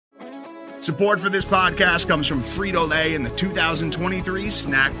Support for this podcast comes from Frito-Lay and the 2023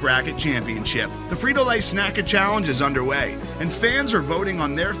 Snack Bracket Championship. The Frito-Lay Snack Challenge is underway, and fans are voting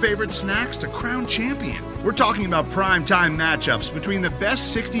on their favorite snacks to crown champion. We're talking about primetime matchups between the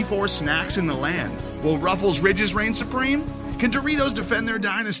best 64 snacks in the land. Will Ruffles Ridges reign supreme? Can Doritos defend their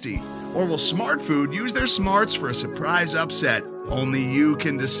dynasty? Or will Smart Food use their smarts for a surprise upset? Only you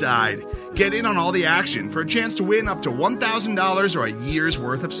can decide. Get in on all the action for a chance to win up to $1,000 or a year's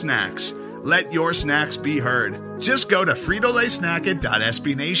worth of snacks. Let your snacks be heard. Just go to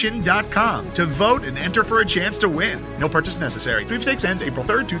fritolaysnacket.sbnation.com to vote and enter for a chance to win. No purchase necessary. Sweepstakes ends April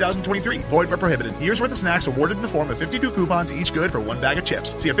 3rd, 2023. Void where prohibited. Year's worth of snacks awarded in the form of 52 coupons, each good for one bag of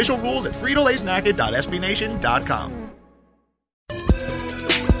chips. See official rules at fritolaysnacket.sbnation.com.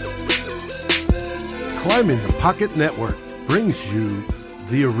 Climb in the Pocket Network brings you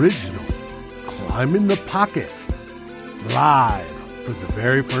the original Climb in the Pocket live for the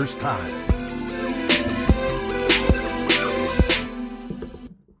very first time.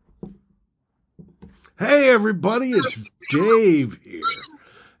 Hey everybody, it's Dave here,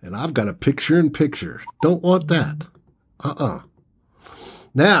 and I've got a picture-in-picture. Don't want that.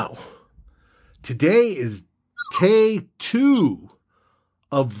 Now, today is day 2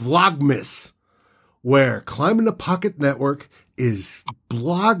 of Vlogmas, where Climb in the Pocket Network is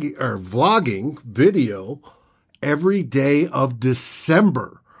vlogging video every day of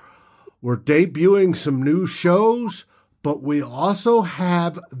December. We're debuting some new shows, but we also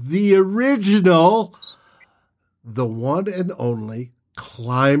have the original, the one and only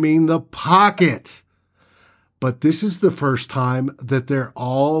Climbing the Pocket. But this is the first time that they're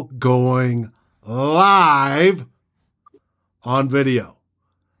all going live on video,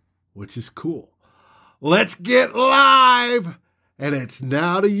 which is cool. Let's get live, and it's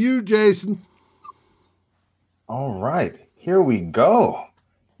now to you, Jason. All right, here we go.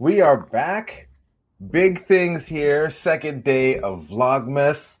 We are back. Big things here. Second day of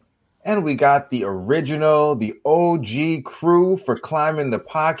Vlogmas. And we got the original, the OG crew for Climbing the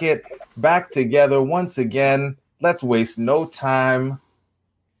Pocket back together once again. Let's waste no time.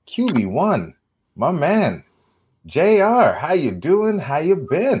 QB1, my man. JR, how you doing? How you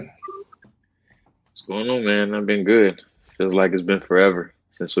been? What's going on, man? I've been good. Feels like it's been forever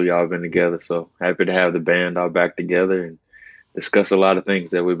since we all been together. So happy to have the band all back together and discuss a lot of things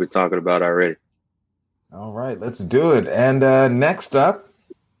that we've been talking about already. All right, let's do it. And next up,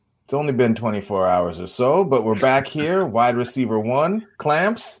 it's only been 24 hours or so, but we're back here. Wide receiver 1,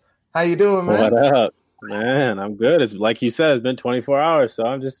 Clamps. How you doing, man? What up, man? I'm good. It's like you said, it's been 24 hours, so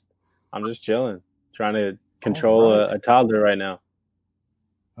I'm just chilling, trying to control a toddler right now.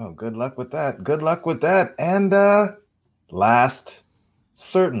 Oh, good luck with that. Good luck with that. And last,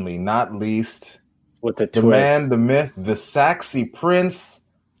 certainly not least, with the twist. Man, the myth, the Saxy Prince.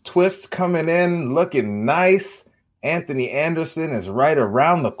 Twist coming in, looking nice. Anthony Anderson is right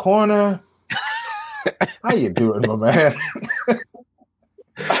around the corner. How you doing, my man?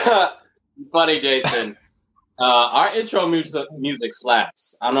 Funny, Jason. Our intro music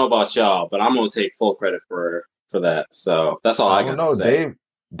slaps. I don't know about y'all, but I'm gonna take full credit for that. So that's all I got to say.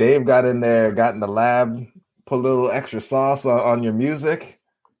 Dave got in there, got in the lab, put a little extra sauce on your music.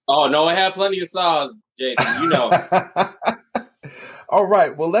 Oh no, I have plenty of sauce, Jason. You know. All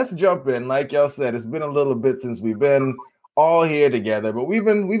right, well, let's jump in. Like y'all said, it's been a little bit since we've been all here together, but we've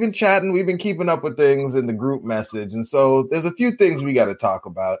been chatting, we've been keeping up with things in the group message, and so there's a few things we got to talk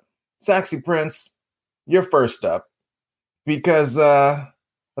about. Saxy Prince, you're first up, because I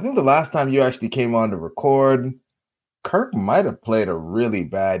think the last time you actually came on to record, Kirk might have played a really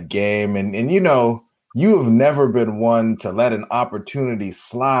bad game, and you know, you have never been one to let an opportunity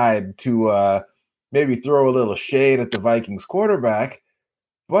slide to maybe throw a little shade at the Vikings quarterback.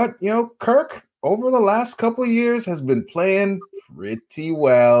 But, you know, Kirk, over the last couple of years, has been playing pretty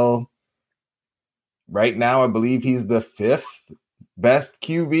well. Right now, I believe he's the 5th best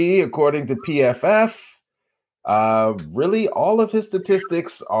QB, according to PFF. Really, all of his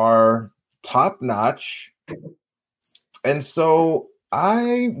statistics are top-notch. And so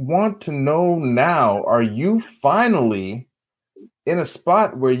I want to know now, are you finally in a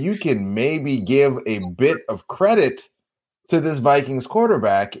spot where you can maybe give a bit of credit to this Vikings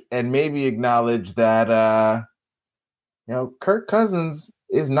quarterback and maybe acknowledge that, you know, Kirk Cousins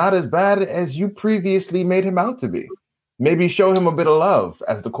is not as bad as you previously made him out to be? Maybe show him a bit of love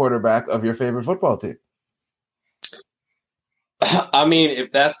as the quarterback of your favorite football team. I mean,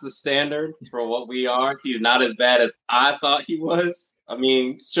 if that's the standard for what we are, he's not as bad as I thought he was. I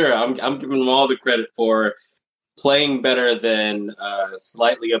mean, sure, I'm giving him all the credit for playing better than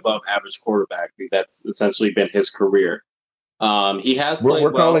slightly above average quarterback. That's essentially been his career. He has played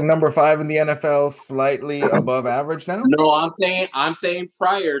We're well. calling number 5 in the NFL slightly above average now. No, I'm saying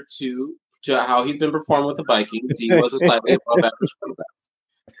prior to how he's been performing with the Vikings, he was a slightly above average quarterback.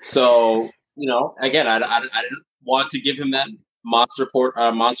 So, again, I didn't want to give him that monster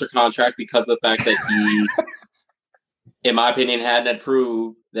contract because of the fact that he, in my opinion, hadn't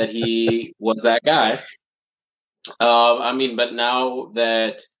proved that he was that guy. But now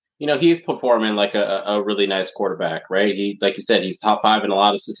that he's performing like a really nice quarterback, right? He, like you said, he's top 5 in a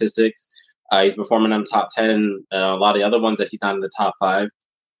lot of statistics. He's performing in the top 10 and a lot of the other ones that he's not in the top 5.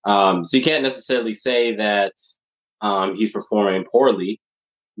 So you can't necessarily say that he's performing poorly,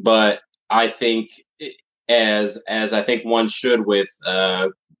 but I think as I think one should with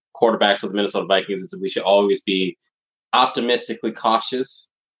quarterbacks with the Minnesota Vikings is that we should always be optimistically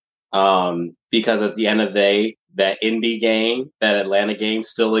cautious because at the end of the day, that Indy game, that Atlanta game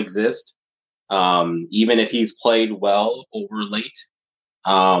still exists. Even if he's played well over late,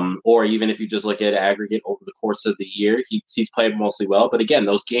 or even if you just look at aggregate over the course of the year, he's played mostly well. But again,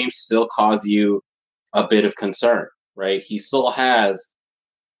 those games still cause you a bit of concern, right? He still has,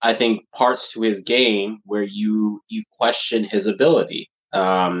 I think, parts to his game where you question his ability.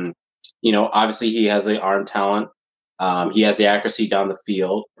 Obviously he has the arm talent. He has the accuracy down the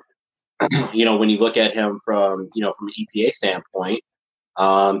field. When you look at him from an EPA standpoint,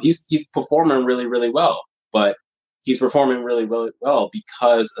 he's performing really, really well. But he's performing really, really well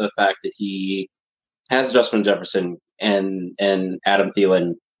because of the fact that he has Justin Jefferson and Adam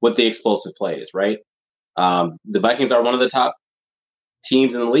Thielen with the explosive plays, right? The Vikings are one of the top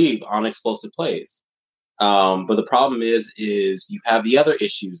teams in the league on explosive plays. But the problem is you have the other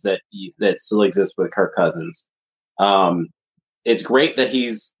issues that still exist with Kirk Cousins. It's great that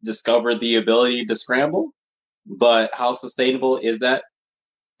he's discovered the ability to scramble, but how sustainable is that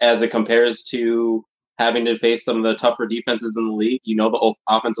as it compares to having to face some of the tougher defenses in the league? The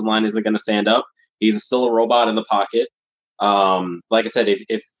offensive line isn't going to stand up. He's still a robot in the pocket. Like I said,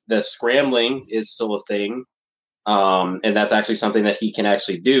 if the scrambling is still a thing, and that's actually something that he can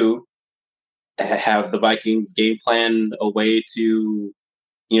actually do, have the Vikings game plan a way to,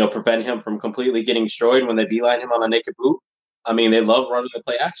 prevent him from completely getting destroyed when they beeline him on a naked boot. I mean, they love running the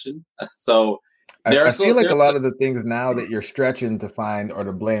play action. So I feel like a lot of the things now that you're stretching to find or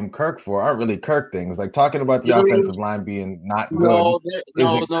to blame Kirk for aren't really Kirk things. Like talking about the offensive line being not good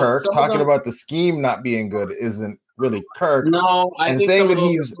isn't Kirk. Talking about the scheme not being good isn't really Kirk. No, and saying that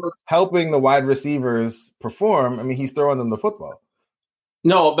he's helping the wide receivers perform, I mean, he's throwing them the football.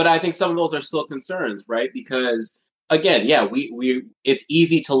 No, but I think some of those are still concerns, right? Because again, yeah, we it's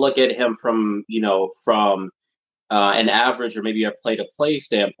easy to look at him from an average or maybe a play-to-play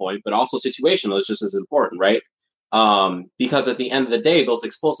standpoint, but also situational is just as important, right? Because at the end of the day, those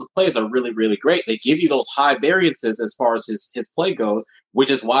explosive plays are really, really great. They give you those high variances as far as his play goes, which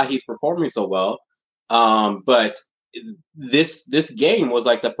is why he's performing so well. But this game was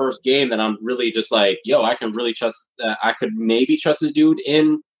like the first game that I'm really just like, I can really trust. I could maybe trust this dude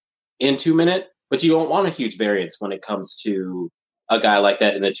in 2 minutes, but you don't want a huge variance when it comes to a guy like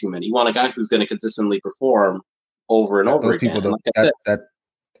that in the 2 minute. You want a guy who's going to consistently perform over and over again. People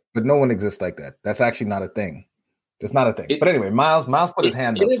but no one exists like that. That's actually not a thing. It's not a thing. But anyway, Miles put his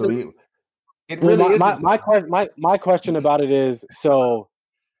hand up. So it really is. My question about it is, so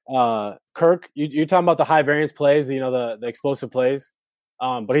Kirk, you're talking about the high variance plays, the explosive plays,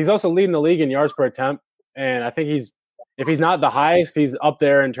 but he's also leading the league in yards per attempt, and I think if he's not the highest, he's up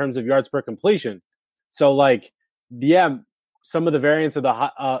there in terms of yards per completion. So some of the variants of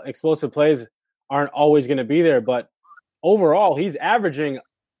the explosive plays aren't always going to be there, but overall, he's leading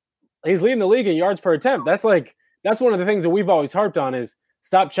the league in yards per attempt. That's one of the things that we've always harped on is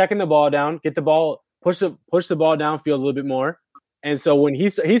stop checking the ball down, get the ball, push the ball downfield a little bit more. And so when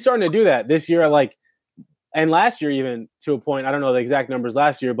he's starting to do that this year, and last year even to a point, I don't know the exact numbers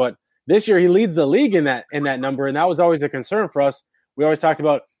last year, but this year he leads the league in that number, and that was always a concern for us. We always talked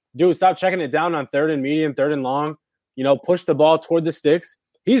about, dude, stop checking it down on 3rd and medium, 3rd and long. Push the ball toward the sticks.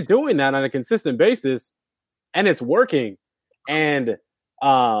 He's doing that on a consistent basis, and it's working. And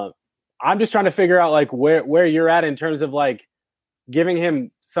I'm just trying to figure out where you're at in terms of giving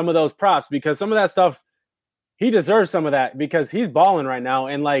him some of those props, because some of that stuff he deserves some of that because he's balling right now.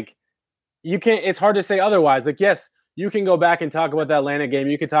 And you can't. It's hard to say otherwise. Yes, you can go back and talk about that Atlanta game.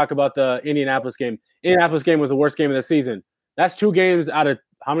 You can talk about the Indianapolis game. Indianapolis game was the worst game of the season. That's 2 games out of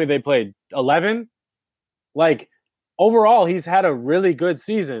how many they played? 11. Overall, he's had a really good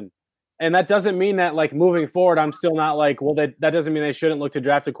season. And that doesn't mean that, moving forward, I'm still not that doesn't mean they shouldn't look to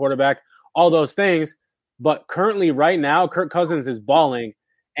draft a quarterback, all those things. But currently, right now, Kirk Cousins is balling,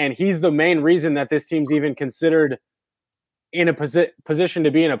 and he's the main reason that this team's even considered in a position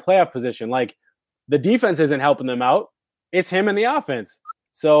to be in a playoff position. Like, the defense isn't helping them out. It's him and the offense.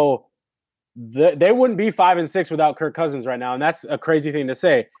 So they wouldn't be 5-6 without Kirk Cousins right now. And that's a crazy thing to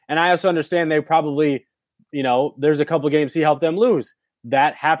say. And I also understand they probably, there's a couple games he helped them lose.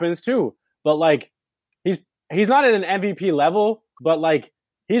 That happens too. But like, he's not at an MVP level, but like,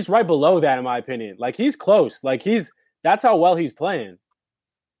 he's right below that in my opinion. Like, he's close. Like, that's how well he's playing.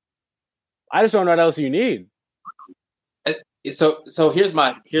 I just don't know what else you need. So here's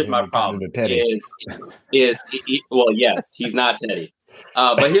my problem is well, yes, he's not Teddy.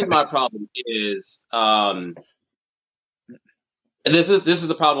 But here's my problem is this is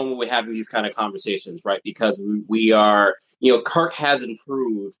the problem when we have these kind of conversations, right? Because we are, Kirk has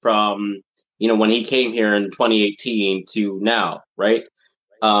improved from, when he came here in 2018 to now, right?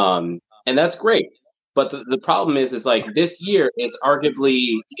 And that's great. But the problem is like this year is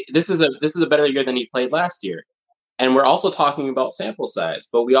arguably this is a better year than he played last year. And we're also talking about sample size.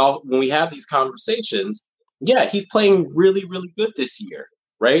 But when we have these conversations, yeah, he's playing really, really good this year,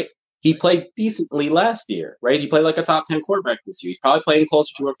 right? He played decently last year, right? He played like a top 10 quarterback this year. He's probably playing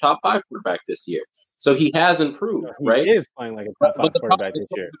closer to a top 5 quarterback this year. So he has improved, right? He is playing like a top 5 quarterback this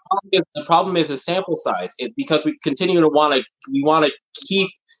year. The problem is the sample size is because we continue to want to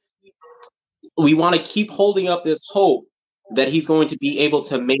keep holding up this hope that he's going to be able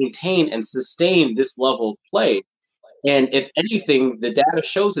to maintain and sustain this level of play. And if anything, the data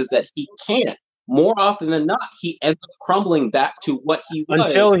shows us that he can't. More often than not, he ends up crumbling back to what he was.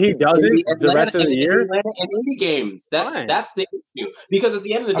 Until he doesn't the rest of the year? Atlanta and indie games. That's the issue. Because at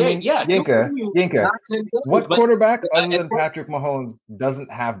the end of the day, Yinka, what quarterback other than Patrick Mahomes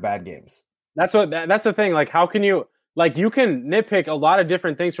doesn't have bad games? That's the thing. Like, how can you you can nitpick a lot of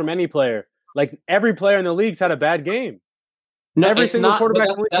different things from any player. Like, every player in the league's had a bad game. No, every single quarterback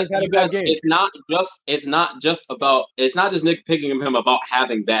in the league has had a bad game. It's not just nitpicking him about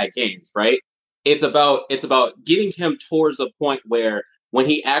having bad games, right? It's about getting him towards a point where when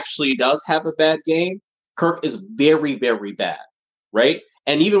he actually does have a bad game, Kirk is very, very bad, right?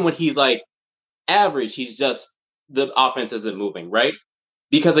 And even when he's like average, he's just the offense isn't moving, right?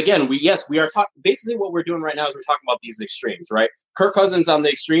 Because again, we are talking. Basically, what we're doing right now is we're talking about these extremes, right? Kirk Cousins on the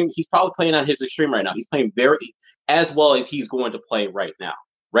extreme, he's probably playing on his extreme right now. He's playing very as well as he's going to play right now,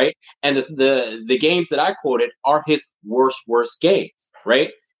 right? And the games that I quoted are his worst games,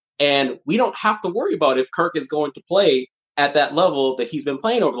 right? And we don't have to worry about if Kirk is going to play at that level that he's been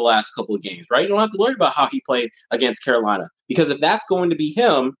playing over the last couple of games, right? You don't have to worry about how he played against Carolina, because if that's going to be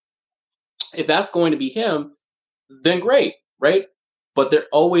him, then great, right? But there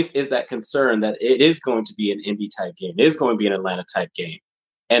always is that concern that it is going to be an Indy type game. It is going to be an Atlanta type game.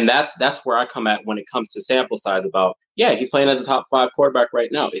 And that's where I come at when it comes to sample size about, yeah, he's playing as a top 5 quarterback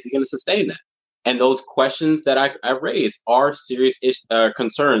right now. Is he going to sustain that? And those questions that I raise are serious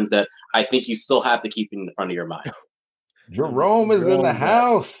concerns that I think you still have to keep in the front of your mind. Jerome is in the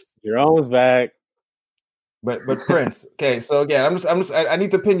house. Jerome's back. But Prince, okay, so again, I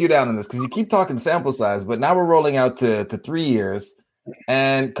need to pin you down on this because you keep talking sample size, but now we're rolling out to 3 years.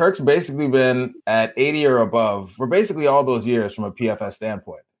 And Kirk's basically been at 80 or above for basically all those years from a PFF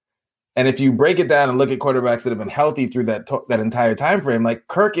standpoint. And if you break it down and look at quarterbacks that have been healthy through that entire time frame, like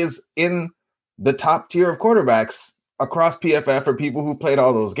Kirk is in the top tier of quarterbacks across PFF for people who played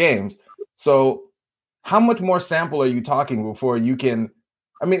all those games. So how much more sample are you talking before you can?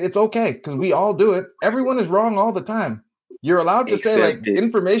 I mean, it's okay because we all do it. Everyone is wrong all the time. You're allowed to say like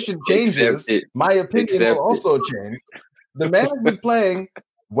information changes. My opinion will also change. The man has been playing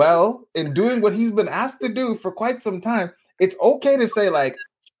well and doing what he's been asked to do for quite some time. It's okay to say, like,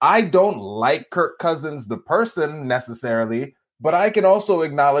 I don't like Kirk Cousins, the person necessarily, but I can also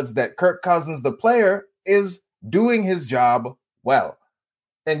acknowledge that Kirk Cousins, the player, is doing his job well.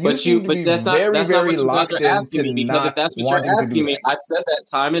 And you seem to be very locked into me, because if that's what you're asking me, I've said that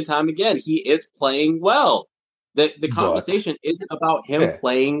time and time again. He is playing well. The conversation isn't about him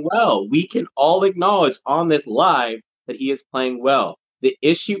playing well. We can all acknowledge on this live that he is playing well. The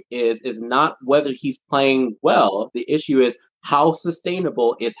issue is not whether he's playing well. The issue is how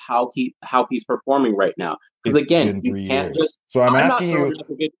sustainable is how he's performing right now. Because again, you can't just. So I'm asking you.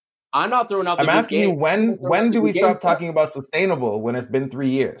 I'm not throwing out. I'm asking you when do we stop talking about sustainable when it's been 3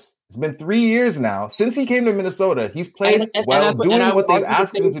 years? It's been 3 years now since he came to Minnesota. He's played well, doing what they've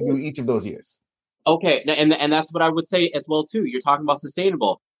asked him to do each of those years. Okay, and that's what I would say as well too. You're talking about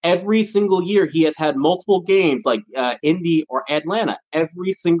sustainable. Every single year he has had multiple games like Indy or Atlanta.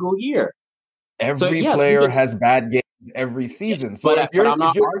 Every single year. Every player has bad games every season. So but I'm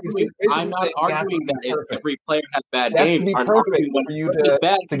not arguing that if every player has bad games. I'm arguing when for you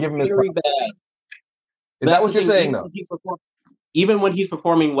to give him his bad. Is that what you're saying, though? Even when he's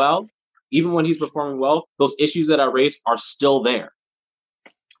performing well, those issues that are raised are still there.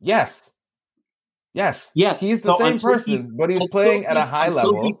 Yes. He's the same person, but he's playing at a high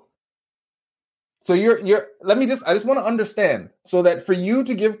level. So I just want to understand, so that for you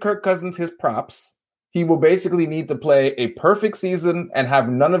to give Kirk Cousins his props, he will basically need to play a perfect season and have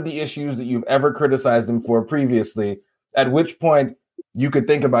none of the issues that you've ever criticized him for previously, at which point you could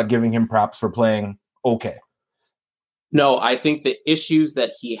think about giving him props for playing okay. No, I think the issues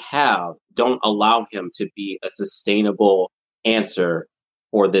that he have don't allow him to be a sustainable answer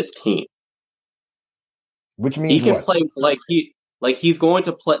for this team. Which means he can what? play he's going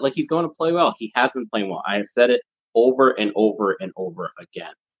to play well. He has been playing well. I have said it over and over and over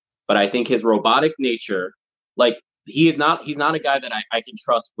again. But I think his robotic nature, he's not a guy that I can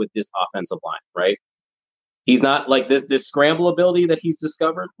trust with this offensive line, right? He's not like this scramble ability that he's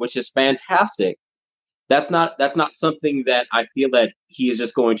discovered, which is fantastic. That's not something that I feel that he is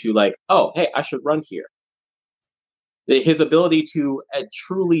just going to oh, hey, I should run here. His ability to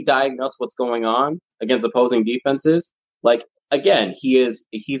truly diagnose what's going on against opposing defenses, again, he's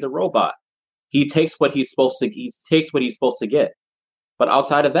a robot. He takes what he's supposed to get. But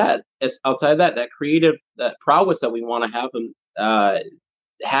outside of that, that creative, that prowess that we want to have him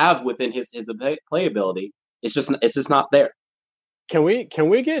have within his playability, it's just not there. Can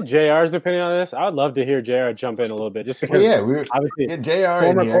we get JR's opinion on this? I would love to hear JR jump in a little bit, just because. We obviously get JR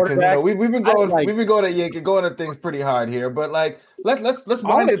in here because we've been going at Yankee, going at things pretty hard here. But let's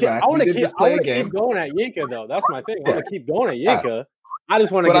wind it back. I want to keep going at Yinka though. That's my thing. I want to keep going at Yinka. I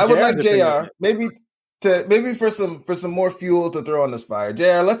just want to. But I would like JR maybe for some more fuel to throw on this fire.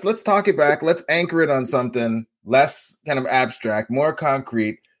 JR, let's talk it back. Let's anchor it on something less kind of abstract, more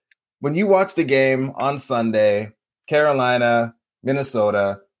concrete. When you watch the game on Sunday, Carolina,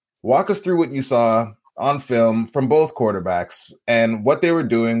 Minnesota, walk us through what you saw on film from both quarterbacks and what they were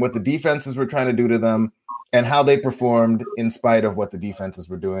doing, what the defenses were trying to do to them, and how they performed in spite of what the defenses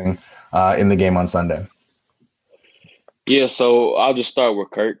were doing in the game on Sunday. Yeah, so I'll just start with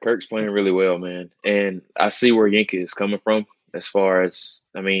Kirk. Kirk's playing really well, man. And I see where Yinka is coming from as far as,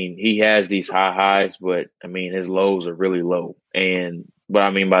 he has these high highs, but, his lows are really low. And what I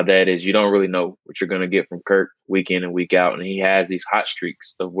mean by that is you don't really know what you're going to get from Kirk week in and week out. And he has these hot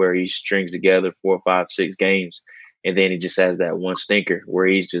streaks of where he strings together 4, 5, 6 games. And then he just has that one stinker where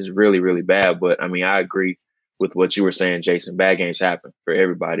he's just really, really bad. But, I agree with what you were saying, Jason. Bad games happen for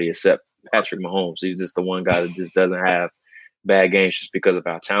everybody except Patrick Mahomes. He's just the one guy that just doesn't have bad games just because of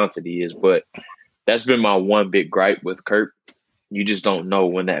how talented he is. But that's been my one big gripe with Kirk. You just don't know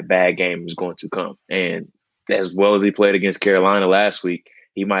when that bad game is going to come. And as well as he played against Carolina last week,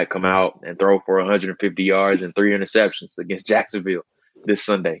 he might come out and throw for 150 yards and 3 interceptions against Jacksonville this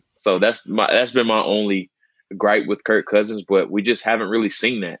Sunday. So that's been my only gripe with Kirk Cousins, but we just haven't really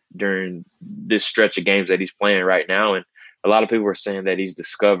seen that during this stretch of games that he's playing right now. And a lot of people are saying that he's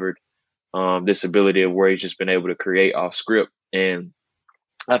discovered this ability of where he's just been able to create off script. And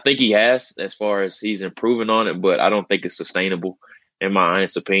I think he has, as far as he's improving on it, but I don't think it's sustainable. In my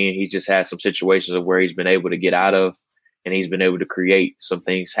honest opinion, he just has some situations of where he's been able to get out of, and he's been able to create some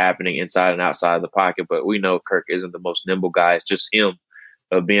things happening inside and outside of the pocket. But we know Kirk isn't the most nimble guy. It's just him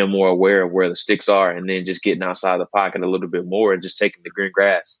being more aware of where the sticks are and then just getting outside the pocket a little bit more and just taking the green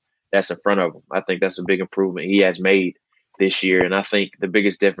grass that's in front of him. I think that's a big improvement he has made this year. And I think the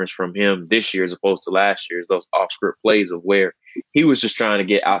biggest difference from him this year as opposed to last year is those off-script plays of where he was just trying to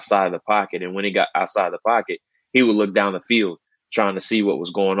get outside of the pocket. And when he got outside of the pocket, he would look down the field trying to see what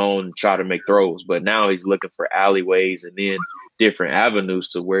was going on and try to make throws. But now he's looking for alleyways and then different avenues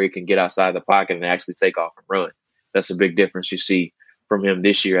to where he can get outside the pocket and actually take off and run. That's a big difference you see from him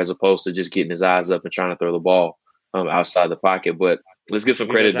this year as opposed to just getting his eyes up and trying to throw the ball outside the pocket. But let's give some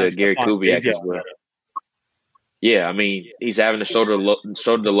credit to Gary Kubiak as well. Yeah, he's having to shoulder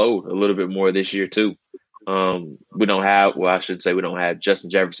the load a little bit more this year too. We don't have Justin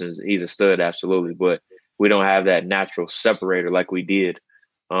Jefferson. He's a stud, absolutely, but we don't have that natural separator like we did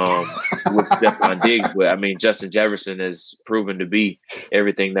with Stephon Diggs. But Justin Jefferson has proven to be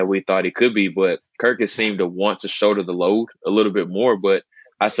everything that we thought he could be. But Kirk has seemed to want to shoulder the load a little bit more. But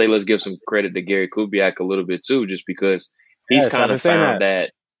I say let's give some credit to Gary Kubiak a little bit too, just because he's kind of found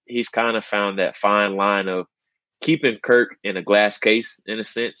that fine line of keeping Kirk in a glass case in a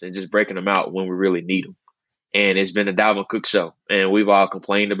sense and just breaking him out when we really need him. And it's been a Dalvin Cook show. And we've all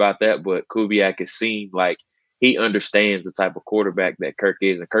complained about that, but Kubiak has seemed like he understands the type of quarterback that Kirk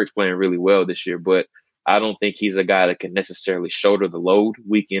is. And Kirk's playing really well this year, but I don't think he's a guy that can necessarily shoulder the load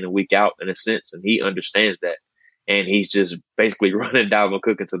week in and week out in a sense. And he understands that. and he's just basically running Dalvin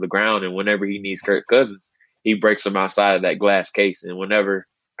Cook into the ground. And whenever he needs Kirk Cousins, he breaks him outside of that glass case. And whenever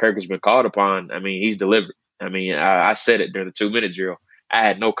Kirk has been called upon, I mean, he's delivered. I mean, I said it during the 2-minute drill. I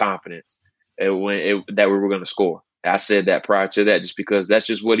had no confidence that we were going to score. I said that prior to that just because that's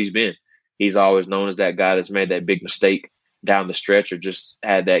just what he's been. He's always known as that guy that's made that big mistake down the stretch or just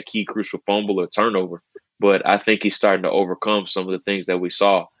had that key crucial fumble or turnover. But I think he's starting to overcome some of the things that we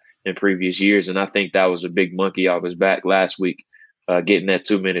saw in previous years. And I think that was a big monkey off his back last week, getting that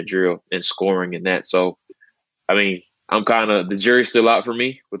 2-minute drill and scoring in that. So, I mean, the jury's still out for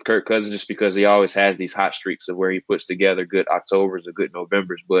me with Kirk Cousins just because he always has these hot streaks of where he puts together good Octobers or good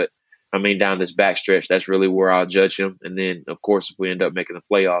Novembers. But, I mean, down this backstretch, that's really where I'll judge him. And then, of course, if we end up making the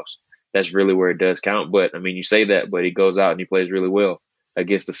playoffs, that's really where it does count. But, I mean, you say that, but he goes out and he plays really well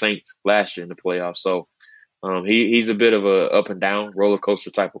against the Saints last year in the playoffs. So he's a bit of a up and down roller coaster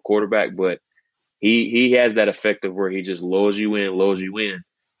type of quarterback, but he has that effect of where he just lulls you in,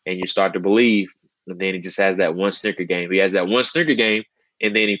 and you start to believe. And then he just has that one stinker game. He has that one stinker game,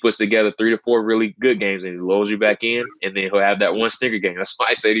 and then he puts together 3 to 4 really good games, and he lulls you back in, and then he'll have that one stinker game. That's why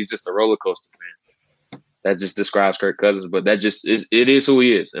I said he's just a roller coaster, man. That just describes Kirk Cousins, but that just is who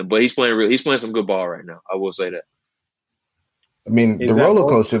he is. But he's playing some good ball right now. I will say that. I mean, the roller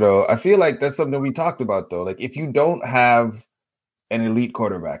coaster, though, I feel like that's something we talked about, though. Like, if you don't have an elite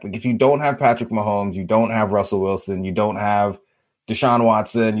quarterback, like if you don't have Patrick Mahomes, you don't have Russell Wilson, you don't have Deshaun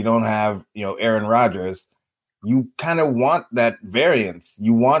Watson, you don't have, Aaron Rodgers, you kind of want that variance.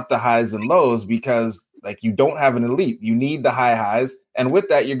 You want the highs and lows because, like, you don't have an elite. You need the high highs, and with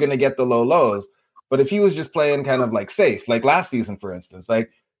that, you're going to get the low lows. But if he was just playing kind of like safe, like last season, for instance,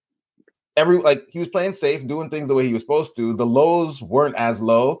 he was playing safe, doing things the way he was supposed to. The lows weren't as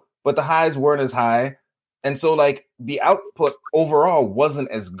low, but the highs weren't as high. And so, like, the output overall wasn't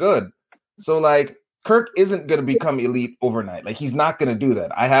as good. So, like, Kirk isn't going to become elite overnight. Like, he's not going to do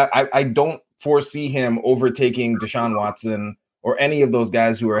that. I don't foresee him overtaking Deshaun Watson or any of those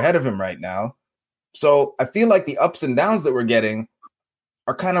guys who are ahead of him right now. So I feel like the ups and downs that we're getting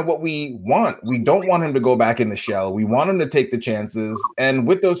are kind of what we want. We don't want him to go back in the shell. We want him to take the chances. And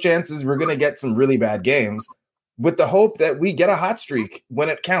with those chances, we're going to get some really bad games with the hope that we get a hot streak when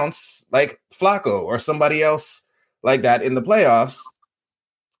it counts, like Flacco or somebody else like that in the playoffs.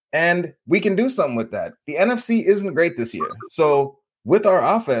 And we can do something with that. The NFC isn't great this year. So with our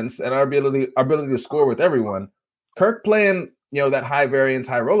offense and our ability to score with everyone, Kirk playing, that high variance,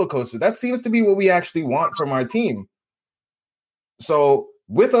 high roller coaster, that seems to be what we actually want from our team. So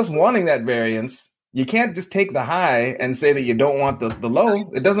with us wanting that variance, you can't just take the high and say that you don't want the low.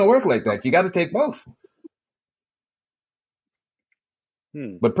 It doesn't work like that. You got to take both.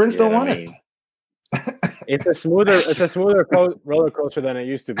 But Prince don't want it. It's a smoother roller coaster than it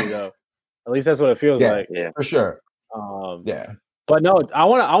used to be, though. At least that's what it feels like. Yeah, for sure. But no, I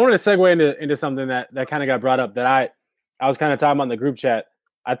want to segue into something that kind of got brought up that I was kind of talking about in the group chat.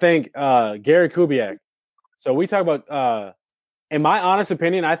 I think Gary Kubiak. So we talk about, in my honest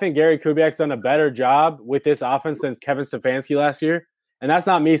opinion, I think Gary Kubiak's done a better job with this offense than Kevin Stefanski last year. And that's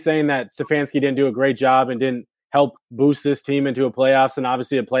not me saying that Stefanski didn't do a great job and didn't help boost this team into a playoffs and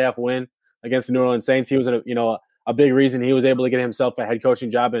obviously a playoff win against the New Orleans Saints. He was a big reason he was able to get himself a head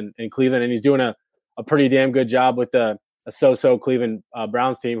coaching job in Cleveland, and he's doing a pretty damn good job with a so-so Cleveland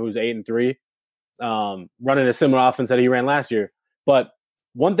Browns team who's 8-3, running a similar offense that he ran last year. But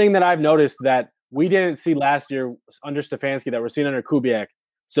one thing that I've noticed that we didn't see last year under Stefanski that we're seeing under Kubiak.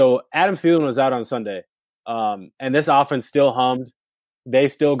 So Adam Thielen was out on Sunday, and this offense still hummed. They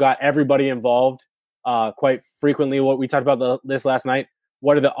still got everybody involved quite frequently. What we talked about this last night.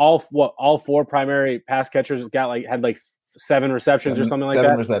 What are all 4 primary pass catchers had 7 receptions or something like that?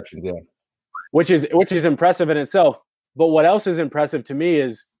 7 receptions, yeah. Which is impressive in itself. But what else is impressive to me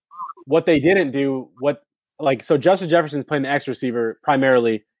is what they didn't do. So Justin Jefferson's playing the X receiver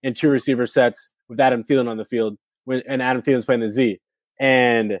primarily in 2 receiver sets with Adam Thielen on the field, and Adam Thielen's playing the Z.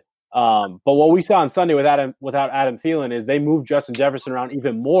 And but what we saw on Sunday without Adam Thielen is they moved Justin Jefferson around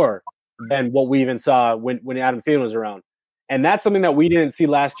even more than what we even saw when Adam Thielen was around. And that's something that we didn't see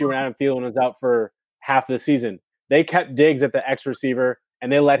last year when Adam Thielen was out for half the season. They kept Diggs at the X receiver, and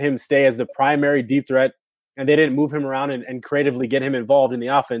they let him stay as the primary deep threat, and they didn't move him around and creatively get him involved in the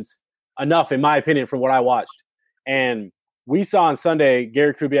offense enough, in my opinion, from what I watched. And we saw on Sunday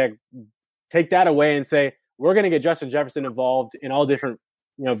Gary Kubiak take that away and say, we're going to get Justin Jefferson involved in all different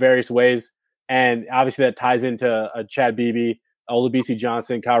various ways. And obviously that ties into Chad Beebe, Olabisi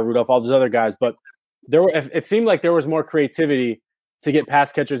Johnson, Kyle Rudolph, all those other guys. But it seemed like there was more creativity to get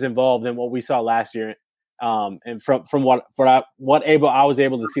pass catchers involved than what we saw last year. And from what I was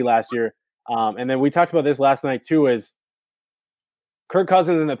able to see last year, And then we talked about this last night too, is Kirk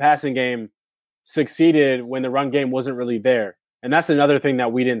Cousins in the passing game succeeded when the run game wasn't really there. And that's another thing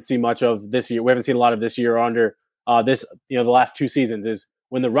that we didn't see much of this year. We haven't seen a lot of this year or under the last 2 seasons, is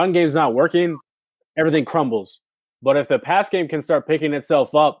when the run game's not working, everything crumbles. But if the pass game can start picking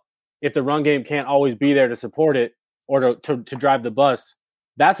itself up, if the run game can't always be there to support it or to drive the bus,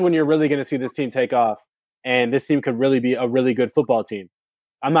 that's when you're really going to see this team take off. And this team could really be a really good football team.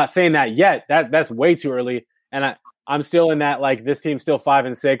 I'm not saying that yet. That's way too early. And I'm still in that, like, this team's still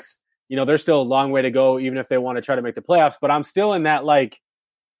 5-6. There's still a long way to go, even if they want to try to make the playoffs. But I'm still in that, like,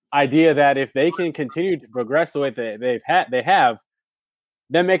 idea that if they can continue to progress the way they have,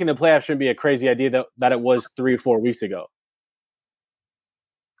 them making the playoffs shouldn't be a crazy idea that it was 3 or 4 weeks ago.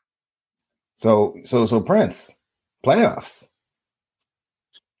 So Prince, playoffs.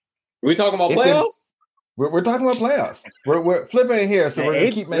 Are we talking about playoffs? We're talking about playoffs. We're flipping here, so we're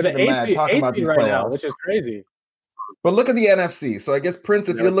going to keep making them mad talking about these right playoffs. now, which is crazy. But look at the NFC. So I guess, Prince,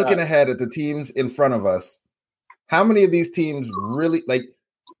 if you're looking ahead at the teams in front of us, how many of these teams really, like,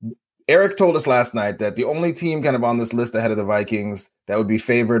 Eric told us last night that the only team kind of on this list ahead of the Vikings that would be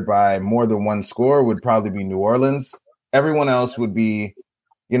favored by more than one score would probably be New Orleans. Everyone else would be,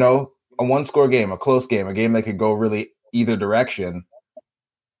 a one-score game, a close game, a game that could go really either direction.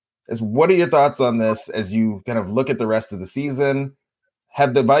 What are your thoughts on this as you kind of look at the rest of the season?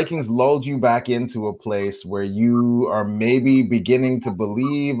 Have the Vikings lulled you back into a place where you are maybe beginning to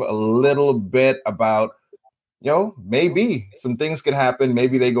believe a little bit about, maybe some things could happen.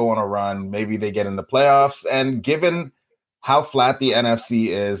 Maybe they go on a run. Maybe they get in the playoffs. And given how flat the NFC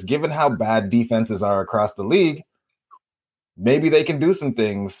is, given how bad defenses are across the league, maybe they can do some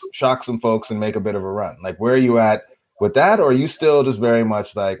things, shock some folks, and make a bit of a run. Like, where are you at with that? Or are you still just very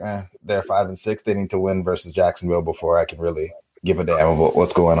much like, they're 5-6. They need to win versus Jacksonville before I can really give a damn about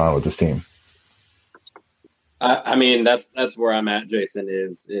what's going on with this team? I mean, that's where I'm at, Jason,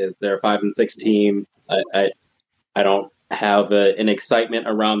 is they're a 5-6 team. I don't have an excitement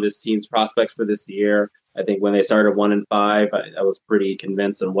around this team's prospects for this year. I think when they started 1-5, I was pretty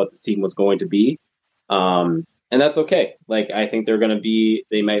convinced on what this team was going to be. And that's okay. Like, I think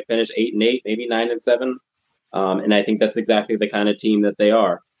they might finish 8-8, maybe 9-7. And I think that's exactly the kind of team that they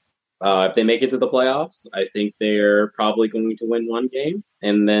are. If they make it to the playoffs, I think they're probably going to win one game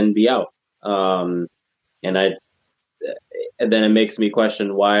and then be out. And then it makes me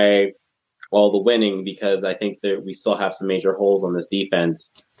question why all the winning, because I think that we still have some major holes on this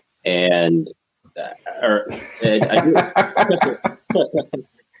defense. And I do.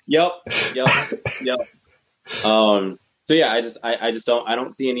 Yep. So yeah, I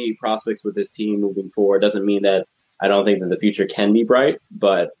don't see any prospects with this team moving forward. Doesn't mean that I don't think that the future can be bright,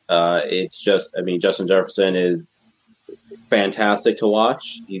 but it's just, Justin Jefferson is fantastic to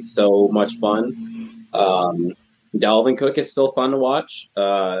watch. He's so much fun. Dalvin Cook is still fun to watch.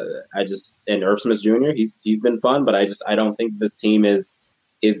 And Irv Smith Jr., he's been fun, but I don't think this team is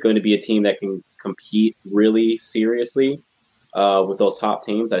going to be a team that can compete really seriously with those top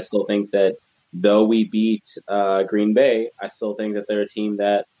teams. I still think that though we beat Green Bay, I still think that they're a team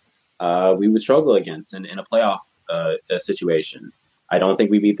that we would struggle against in a playoff situation. I don't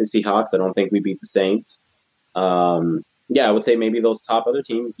think we beat the Seahawks. I don't think we beat the Saints. I would say maybe those top other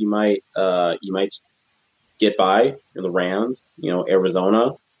teams you might get by. The Rams,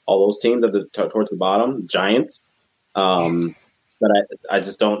 Arizona, all those teams at towards the bottom, Giants. But I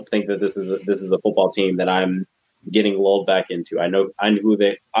just don't think that this is a football team that I'm getting lulled back into.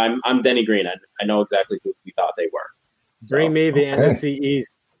 I'm Denny Green. I know exactly who we thought they were. So, Bring me the NFC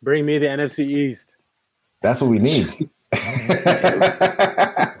East. Bring me the NFC East. That's what we need.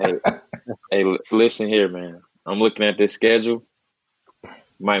 Hey, listen here, man. I'm looking at this schedule.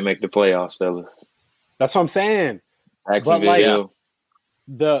 Might make the playoffs, fellas. That's what I'm saying. Jacksonville.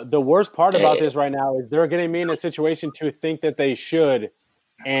 But the worst part about this right now is they're getting me in a situation to think that they should.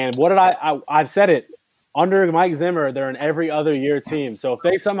 And what did I've said it. Under Mike Zimmer, they're an every other year team. So if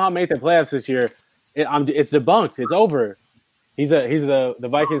they somehow make the playoffs this year, it's debunked. It's over. He's the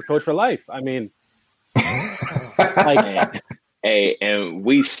Vikings coach for life. Hey, and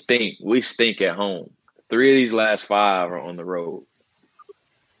we stink. We stink at home. 3 of these last 5 are on the road.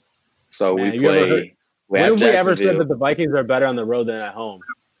 So we play. When have we ever said that the Vikings are better on the road than at home?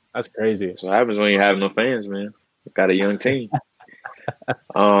 That's crazy. That's what happens when you have no fans, man. Got a young team.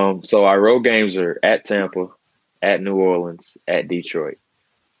 So our road games are at Tampa, at New Orleans, at Detroit.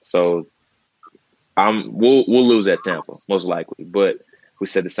 So we'll lose at Tampa, most likely. But we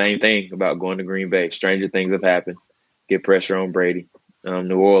said the same thing about going to Green Bay. Stranger things have happened. Get pressure on Brady.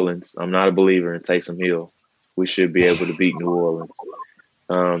 New Orleans, I'm not a believer in Taysom Hill. We should be able to beat New Orleans.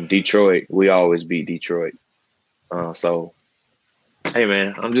 Detroit, we always beat Detroit. So, hey,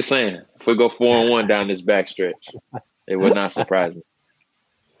 man, I'm just saying, if we go 4-1 down this backstretch, it would not surprise me.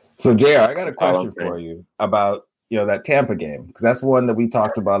 So, JR, I got a question for you about that Tampa game, because that's one that we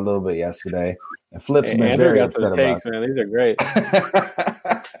talked about a little bit yesterday. And Flip's been very upset about. Man. These are great.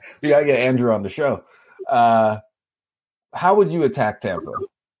 We gotta get Andrew on the show. How would you attack Tampa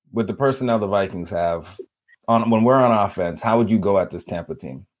with the personnel the Vikings have when we're on offense? How would you go at this Tampa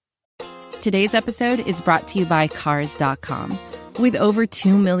team? Today's episode is brought to you by Cars.com. With over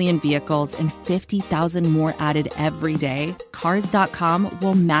 2 million vehicles and 50,000 more added every day, Cars.com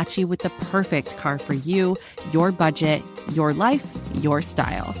will match you with the perfect car for you, your budget, your life, your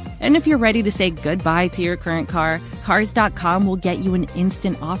style. And if you're ready to say goodbye to your current car, Cars.com will get you an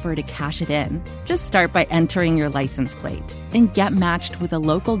instant offer to cash it in. Just start by entering your license plate and get matched with a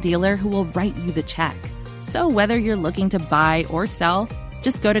local dealer who will write you the check. So whether you're looking to buy or sell,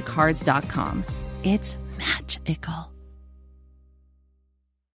 just go to Cars.com. It's magical.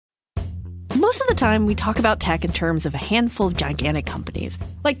 Most of the time, we talk about tech in terms of a handful of gigantic companies,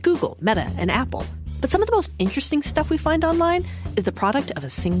 like Google, Meta, and Apple. But some of the most interesting stuff we find online is the product of a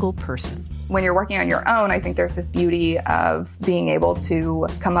single person. When you're working on your own, I think there's this beauty of being able to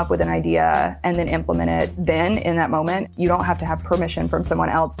come up with an idea and then implement it then in that moment. You don't have to have permission from someone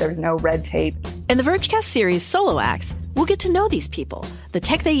else. There's no red tape. In the Vergecast series Solo Acts, we'll get to know these people, the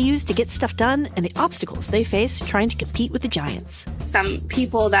tech they use to get stuff done, and the obstacles they face trying to compete with the giants. Some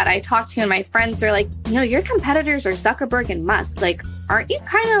people that I talk to and my friends are like, your competitors are Zuckerberg and Musk. Like, aren't you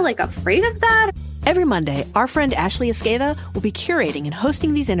kind of afraid of that? Every Monday, our friend Ashley Esqueda will be curating and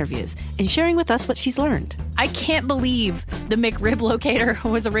hosting these interviews and sharing with us what she's learned. I can't believe the McRib locator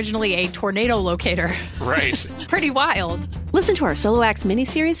was originally a tornado locator. Right. Pretty wild. Listen to our Solo Acts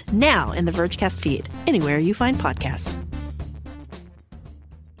miniseries now in the Vergecast feed, anywhere you find podcasts.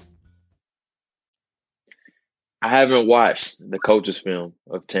 I haven't watched the coach's film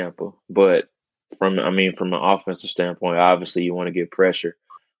of Tampa, but from an offensive standpoint, obviously you want to get pressure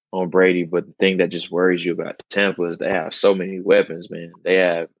on Brady, but the thing that just worries you about Tampa is they have so many weapons, man. They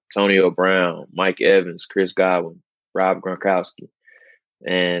have Antonio Brown, Mike Evans, Chris Godwin, Rob Gronkowski.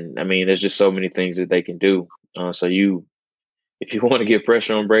 And, there's just so many things that they can do. If you want to get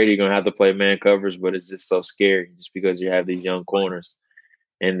pressure on Brady, you're going to have to play man covers, but it's just so scary just because you have these young corners.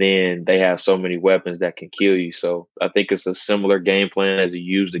 And then they have so many weapons that can kill you. So I think it's a similar game plan as he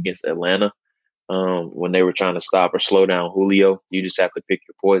used against Atlanta. When they were trying to stop or slow down Julio, you just have to pick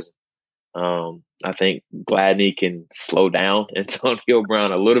your poison. I think Gladney can slow down Antonio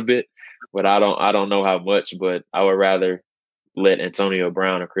Brown a little bit, but I don't know how much. But I would rather let Antonio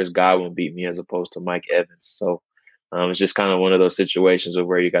Brown or Chris Godwin beat me as opposed to Mike Evans. So it's just kind of one of those situations of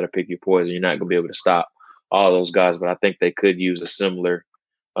where you got to pick your poison. You're not going to be able to stop all those guys, but I think they could use a similar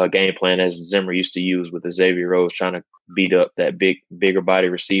game plan as Zimmer used to use with Xavier Rhodes trying to beat up that bigger body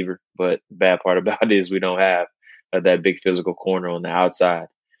receiver. But the bad part about it is we don't have that big physical corner on the outside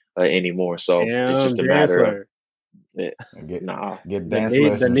anymore. So it's just a matter of get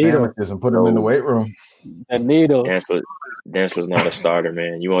Dantzler some sandwiches and put him in the weight room. The needle. Dantzler's not a starter,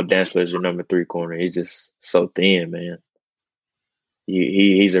 man. You want Dantzler as your number 3 corner. He's just so thin, man.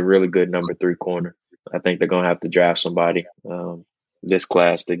 He's a really good number 3 corner. I think they're going to have to draft somebody. This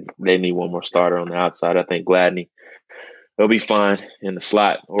class, they need one more starter on the outside. I think Gladney will be fine in the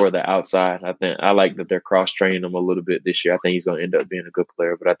slot or the outside. I like that they're cross-training him a little bit this year. I think he's going to end up being a good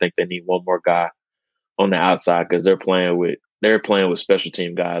player, but I think they need one more guy on the outside because they're playing with special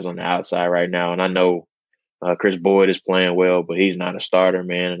team guys on the outside right now. And I know Chris Boyd is playing well, but he's not a starter,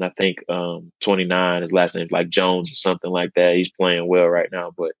 man. And I think 29, his last name is like Jones or something like that. He's playing well right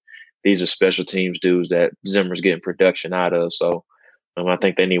now, but these are special teams dudes that Zimmer's getting production out of. So I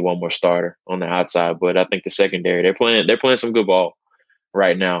think they need one more starter on the outside, but I think the secondary, they're playing some good ball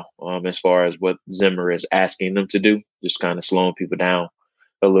right now as far as what Zimmer is asking them to do, just kind of slowing people down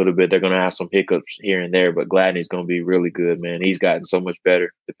a little bit. They're going to have some hiccups here and there, but Gladney's going to be really good, man. He's gotten so much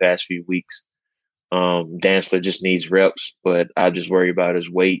better the past few weeks. Dantzler just needs reps, but I just worry about his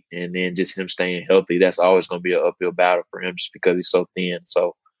weight and then just him staying healthy. That's always going to be an uphill battle for him just because he's so thin.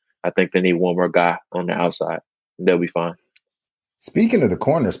 So I think they need one more guy on the outside. They'll be fine. Speaking of the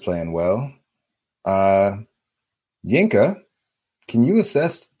corners playing well, Yinka, can you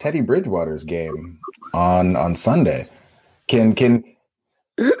assess Teddy Bridgewater's game on Sunday? Can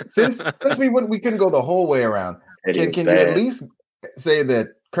since we couldn't go the whole way around, can you at least say that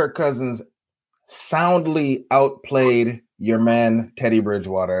Kirk Cousins soundly outplayed your man Teddy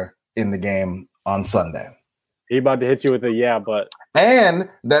Bridgewater in the game on Sunday? He about to hit you with a but and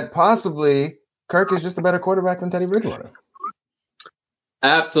that possibly Kirk is just a better quarterback than Teddy Bridgewater.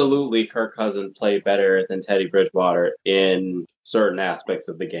 Absolutely, Kirk Cousins played better than Teddy Bridgewater in certain aspects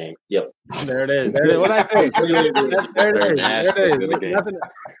of the game. Yep. There it is. There it is. What I say? Completely agree. There it Certain is. There aspect it of is. the game. Nothing.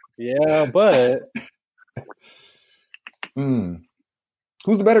 Yeah, but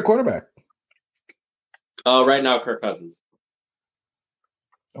Who's the better quarterback? Right now, Kirk Cousins.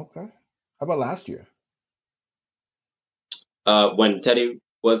 Okay. How about last year? When Teddy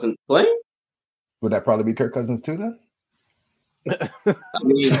wasn't playing? Would that probably be Kirk Cousins too then? I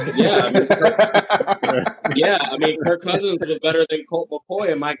mean, Kirk Cousins was better than Colt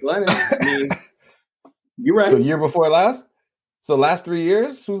McCoy and Mike Glennon. I mean, you're right. So year before last? So last 3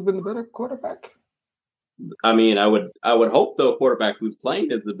 years, who's been the better quarterback? I mean, I would hope the quarterback who's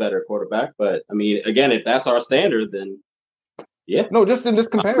playing is the better quarterback. But I mean, again, if that's our standard, then yeah. No, just in this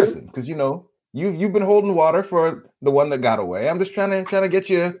comparison, because you've been holding water for the one that got away. I'm just trying to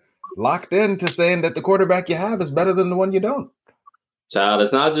get you locked into saying that the quarterback you have is better than the one you don't. Child,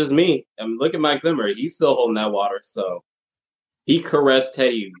 it's not just me. I mean, look at Mike Zimmer. He's still holding that water. So he caressed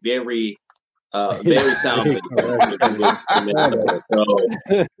Teddy very soundly.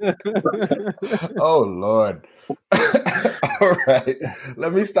 Oh, Lord. All right.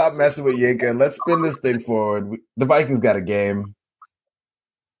 Let me stop messing with Yinka and let's spin this thing forward. The Vikings got a game.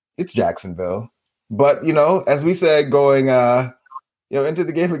 It's Jacksonville. But, as we said, going into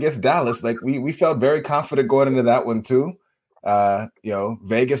the game against Dallas, like we felt very confident going into that one too.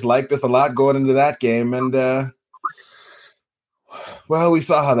 Vegas liked us a lot going into that game, and we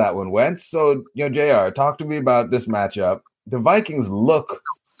saw how that one went. So, JR, talk to me about this matchup. The Vikings look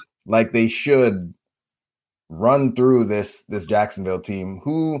like they should run through this Jacksonville team,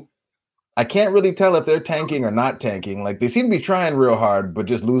 who I can't really tell if they're tanking or not tanking. Like, they seem to be trying real hard, but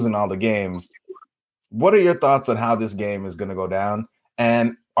just losing all the games. What are your thoughts on how this game is going to go down?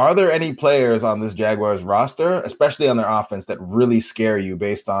 And are there any players on this Jaguars roster, especially on their offense, that really scare you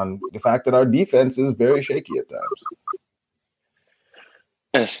based on the fact that our defense is very shaky at times?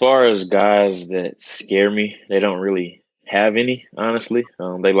 As far as guys that scare me, they don't really have any, honestly.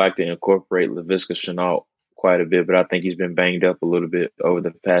 They like to incorporate Laviska Shenault quite a bit, but I think he's been banged up a little bit over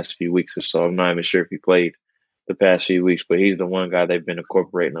the past few weeks or so. I'm not even sure if he played the past few weeks, but he's the one guy they've been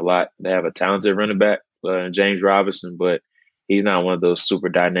incorporating a lot. They have a talented running back, James Robinson, but he's not one of those super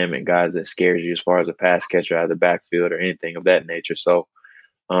dynamic guys that scares you as far as a pass catcher out of the backfield or anything of that nature. So,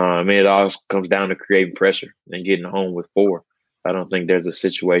 it all comes down to creating pressure and getting home with 4. I don't think there's a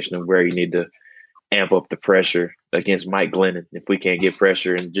situation of where you need to amp up the pressure against Mike Glennon. If we can't get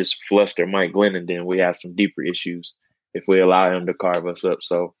pressure and just fluster Mike Glennon, then we have some deeper issues if we allow him to carve us up.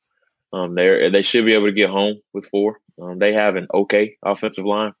 So they should be able to get home with 4. They have an okay offensive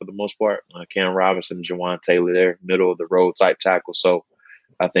line for the most part. Cam Robinson and Jawan Taylor, they're middle of the road type tackle. So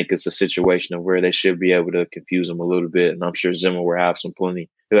I think it's a situation of where they should be able to confuse them a little bit. And I'm sure Zimmer will have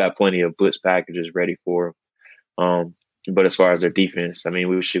plenty of blitz packages ready for him. But as far as their defense,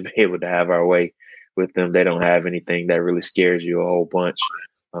 we should be able to have our way with them. They don't have anything that really scares you a whole bunch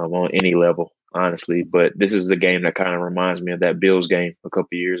on any level, honestly. But this is the game that kind of reminds me of that Bills game a couple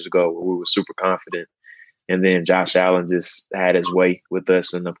of years ago where we were super confident. And then Josh Allen just had his way with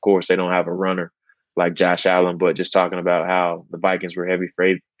us. And, of course, they don't have a runner like Josh Allen, but just talking about how the Vikings were heavy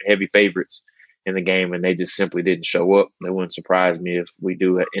favorites in the game and they just simply didn't show up. It wouldn't surprise me if we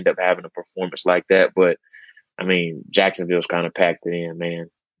do end up having a performance like that. But, Jacksonville's kind of packed it in, man.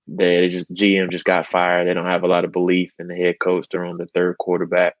 GM just got fired. They don't have a lot of belief in the head coach. They're on the 3rd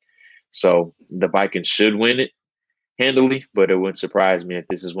quarterback. So the Vikings should win it handily, but it wouldn't surprise me if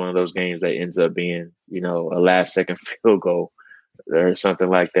this is one of those games that ends up being, a last-second field goal or something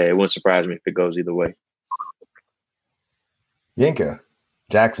like that. It wouldn't surprise me if it goes either way. Yinka,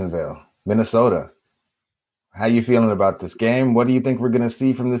 Jacksonville, Minnesota. How you feeling about this game? What do you think we're going to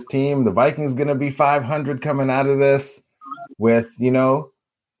see from this team? The Vikings going to be 500 coming out of this with,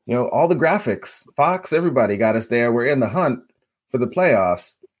 all the graphics. Fox, everybody got us there. We're in the hunt for the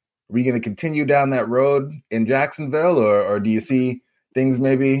playoffs. Are we going to continue down that road in Jacksonville, or do you see things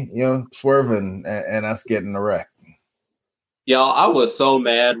maybe, swerving and us getting a wreck? Y'all, I was so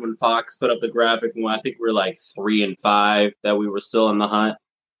mad when Fox put up the graphic when I think we were like 3-5 that we were still in the hunt.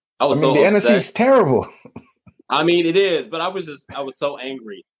 I was so upset. The NFC's terrible. It is, but I was so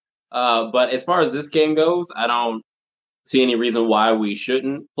angry. But as far as this game goes, I don't see any reason why we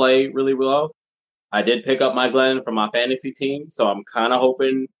shouldn't play really well. I did pick up Mike Glennon from my fantasy team, so I'm kind of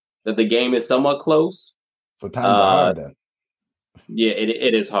hoping that the game is somewhat close. So times are hard then. Yeah,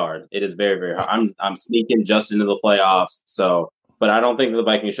 it is hard. It is very, very hard. I'm sneaking just into the playoffs, but I don't think the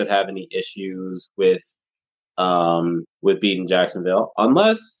Vikings should have any issues with beating Jacksonville,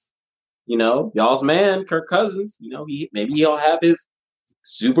 unless y'all's man Kirk Cousins. Maybe he'll have his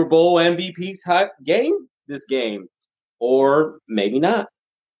Super Bowl MVP type game this game, or maybe not.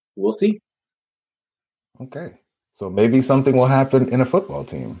 We'll see. Okay. So maybe something will happen in a football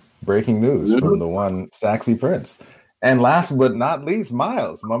team. Breaking news from the one Saxy Prince. And last but not least,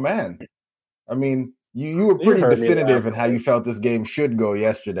 Miles, my man. I mean, you were pretty definitive in how you felt this game should go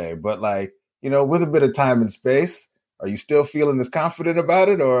yesterday, but like, you know, with a bit of time and space, are you still feeling as confident about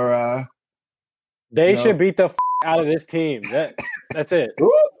it, or they should beat the out of this team? That's it.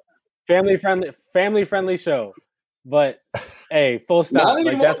 family friendly show. But hey, full stop.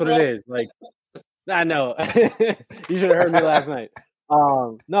 Like that's what it is. Like I know. You should have heard me last night.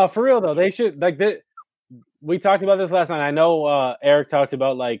 No, for real though, they should we talked about this last night. I know Eric talked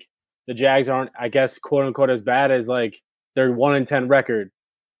about like the Jags aren't, I guess, quote unquote, as bad as like their 1-10 record.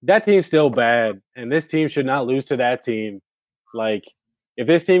 That team's still bad, and this team should not lose to that team. Like, if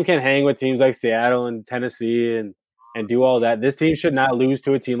this team can hang with teams like Seattle and Tennessee and do all that, this team should not lose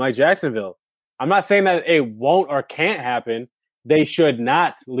to a team like Jacksonville. I'm not saying that it won't or can't happen. They should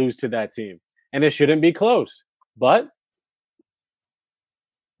not lose to that team, and it shouldn't be close. But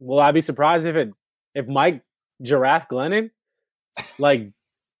will I be surprised if Mike Giraffe Glennon like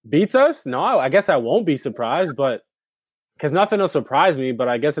beats us? No, I guess I won't be surprised, but because nothing will surprise me. But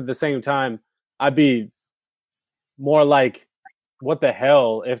I guess at the same time, I'd be more like, what the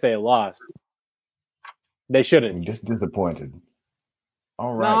hell if they lost? They shouldn't. I'm just disappointed.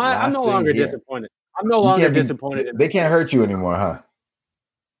 All right. No, I'm no longer disappointed. I'm no longer disappointed. They can't hurt you anymore, huh?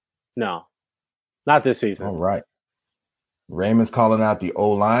 No, not this season. All right. Raymond's calling out the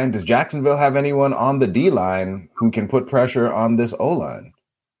O-line. Does Jacksonville have anyone on the D-line who can put pressure on this O-line?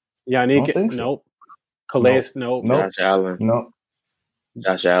 Yeah, nope. Calais, nope. Josh Allen. Nope.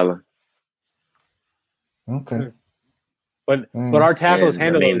 Josh Allen. Okay. But our tackles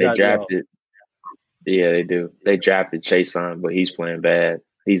handle those guys drafted. Well. Yeah, they do. They drafted Chason, but he's playing bad.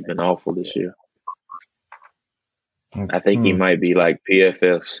 He's been awful this year. I think he might be like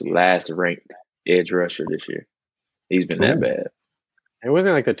PFF's last ranked edge rusher this year. He's been that bad. It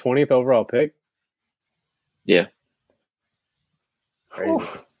wasn't like the 20th overall pick. Yeah. Crazy.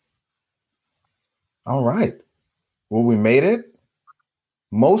 All right. Well, we made it.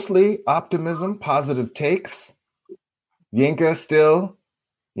 Mostly optimism, positive takes. Yinka still,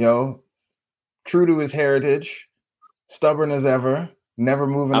 true to his heritage, stubborn as ever, never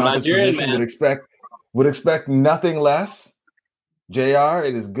moving off his position. Man. Would expect nothing less. JR,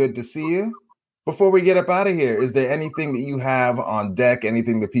 it is good to see you. Before we get up out of here, is there anything that you have on deck?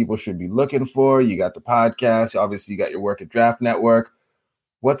 Anything that people should be looking for? You got the podcast. Obviously, you got your work at Draft Network.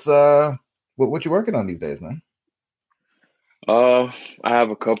 What you working on these days, man? I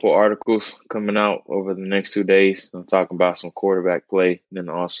have a couple articles coming out over the next 2 days. I'm talking about some quarterback play. Then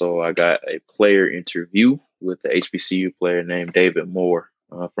also I got a player interview with the HBCU player named David Moore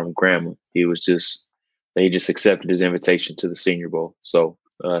from Grambling. They just accepted his invitation to the Senior Bowl. So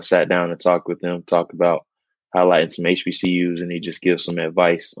sat down and talked with him, talked about highlighting some HBCUs, and he just gives some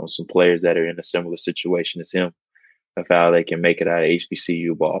advice on some players that are in a similar situation as him of how they can make it out of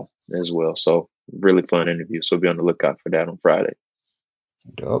HBCU ball as well. So really fun interview. So be on the lookout for that on Friday.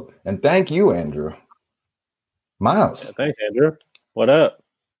 Dope. And thank you, Andrew. Miles. Yeah, thanks, Andrew. What up?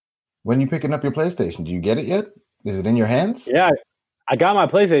 When you picking up your PlayStation? Do you get it yet? Is it in your hands? Yeah, I got my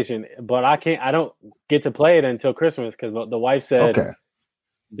PlayStation, but I don't get to play it until Christmas because the wife said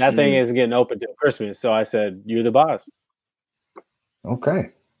that thing isn't getting open till Christmas. So I said, you're the boss.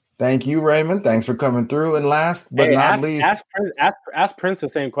 Okay. Thank you, Raymond. Thanks for coming through. And last but not least, ask Prince the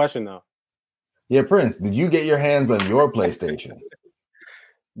same question though. Yeah, Prince, did you get your hands on your PlayStation?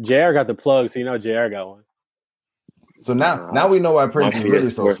 JR got the plug, so JR got one. So now we know why Prince is really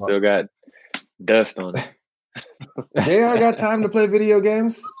so smart. Still got dust on it. JR got time to play video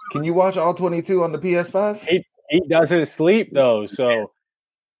games? Can you watch all 22 on the PS5? He doesn't sleep though, so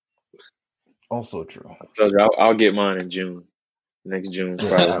also true. I told you I'll get mine in June. Next June,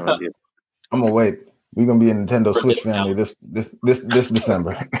 probably. I'm gonna wait. We're gonna be a Nintendo Switch family this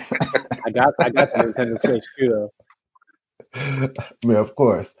December. I got the Nintendo Switch too, though. Yeah, of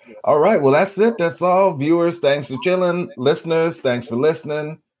course. All right. Well, that's it. That's all. Viewers, thanks for chilling. Listeners, thanks for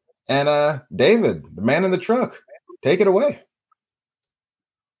listening. And David, the man in the truck, take it away.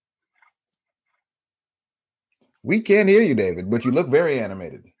 We can't hear you, David, but you look very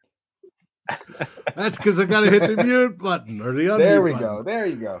animated. That's because I got to hit the mute button or the unmute There we button. go. There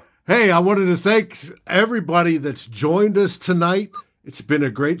you go. Hey, I wanted to thank everybody that's joined us tonight. It's been a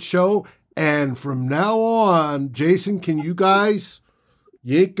great show. And from now on, Jason, can you guys,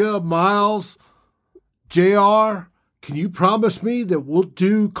 Yinka, Miles, JR, can you promise me that we'll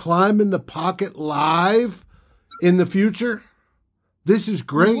do Climb in the Pocket live in the future? This is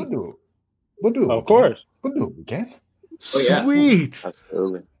great. We'll do it. We'll do it. Of course. We'll do it again. Sweet.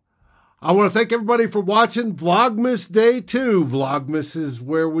 Absolutely. I want to thank everybody for watching Vlogmas Day 2. Vlogmas is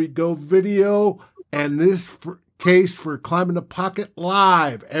where we go video, and this case for Climbing the Pocket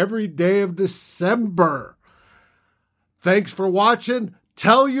live every day of December. Thanks for watching.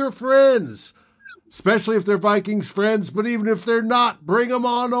 Tell your friends, especially if they're Vikings friends, but even if they're not, bring them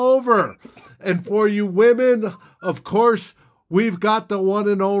on over. And for you women, of course, we've got the one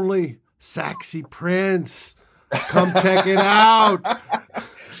and only Sexy Prince. Come check it out.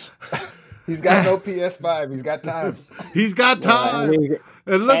 He's got no PS5. He's got time. He's got time.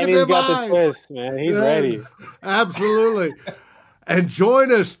 And look at he's them got eyes. the twist, man. He's ready. Absolutely. And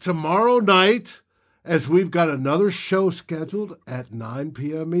join us tomorrow night as we've got another show scheduled at 9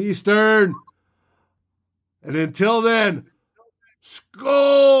 p.m. Eastern. And until then,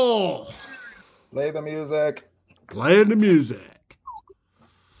 Skol! Play the music. Playing the music.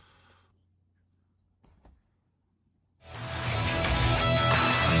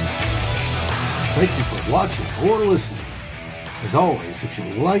 Thank you for watching or listening. As always, if you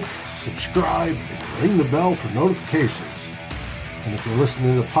like, subscribe, and ring the bell for notifications. And if you're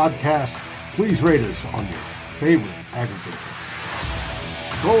listening to the podcast, please rate us on your favorite aggregator.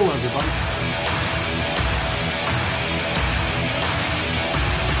 Skol, everybody.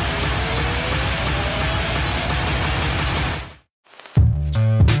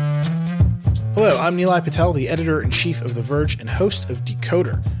 Hello, I'm Nilay Patel, the editor-in-chief of The Verge and host of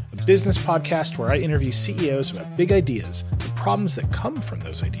Decoder, a business podcast where I interview CEOs about big ideas, the problems that come from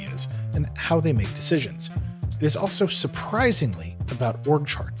those ideas, and how they make decisions. It is also surprisingly about org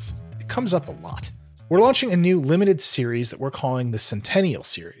charts. It comes up a lot. We're launching a new limited series that we're calling the Centennial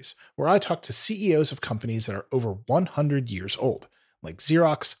Series, where I talk to CEOs of companies that are over 100 years old, like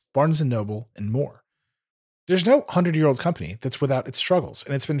Xerox, Barnes & Noble, and more. There's no 100-year-old company that's without its struggles,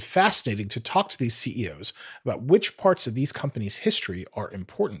 and it's been fascinating to talk to these CEOs about which parts of these companies' history are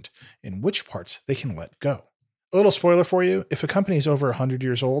important and which parts they can let go. A little spoiler for you, if a company is over 100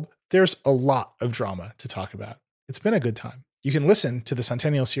 years old, there's a lot of drama to talk about. It's been a good time. You can listen to the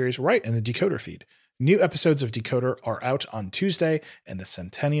Centennial Series right in the Decoder feed. New episodes of Decoder are out on Tuesday, and the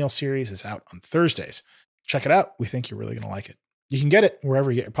Centennial Series is out on Thursdays. Check it out. We think you're really going to like it. You can get it wherever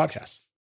you get your podcasts.